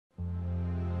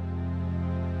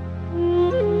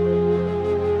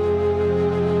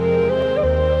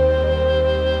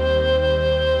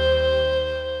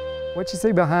What you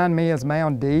see behind me is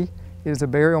Mound D. It is a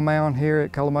burial mound here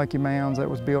at Kolomoki Mounds that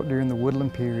was built during the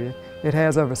woodland period. It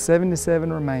has over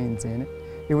 77 remains in it.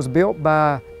 It was built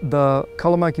by the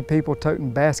Kolomoki people toting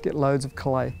basket loads of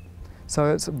clay,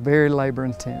 so it's very labor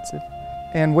intensive.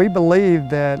 And we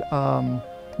believe that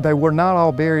they were not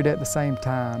all buried at the same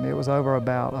time. It was over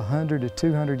about 100 to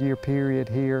 200 year period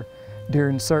here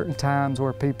during certain times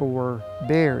where people were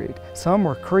buried. Some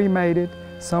were cremated,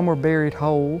 some were buried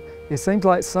whole. It seems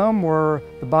like the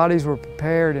bodies were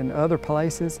prepared in other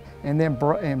places and then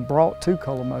brought to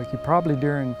Kolomoki, probably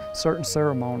during certain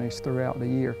ceremonies throughout the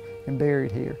year, and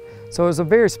buried here. So it's a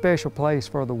very special place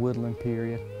for the woodland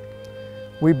period.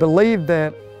 We believe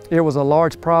that it was a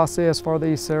large process for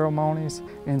these ceremonies,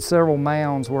 and several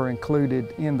mounds were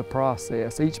included in the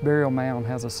process. Each burial mound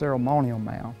has a ceremonial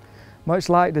mound. Much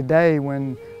like today,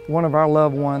 when one of our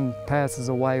loved ones passes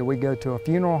away, we go to a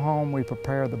funeral home, we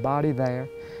prepare the body there.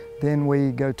 Then we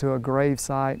go to a grave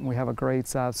site and we have a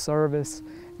graveside service,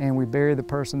 and we bury the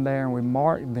person there and we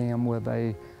mark them with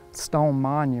a stone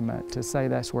monument to say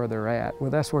that's where they're at.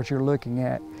 Well, that's what you're looking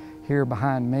at here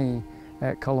behind me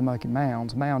at Kolomoki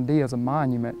Mounds. Mound D is a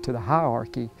monument to the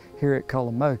hierarchy here at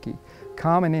Kolomoki.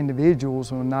 Common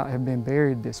individuals would not have been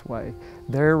buried this way.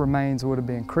 Their remains would have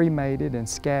been cremated and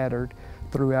scattered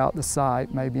throughout the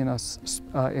site, maybe in an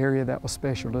area that was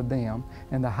special to them.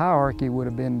 And the hierarchy would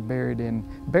have been buried in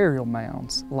burial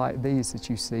mounds like these that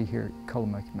you see here at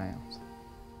Kolomoki Mounds.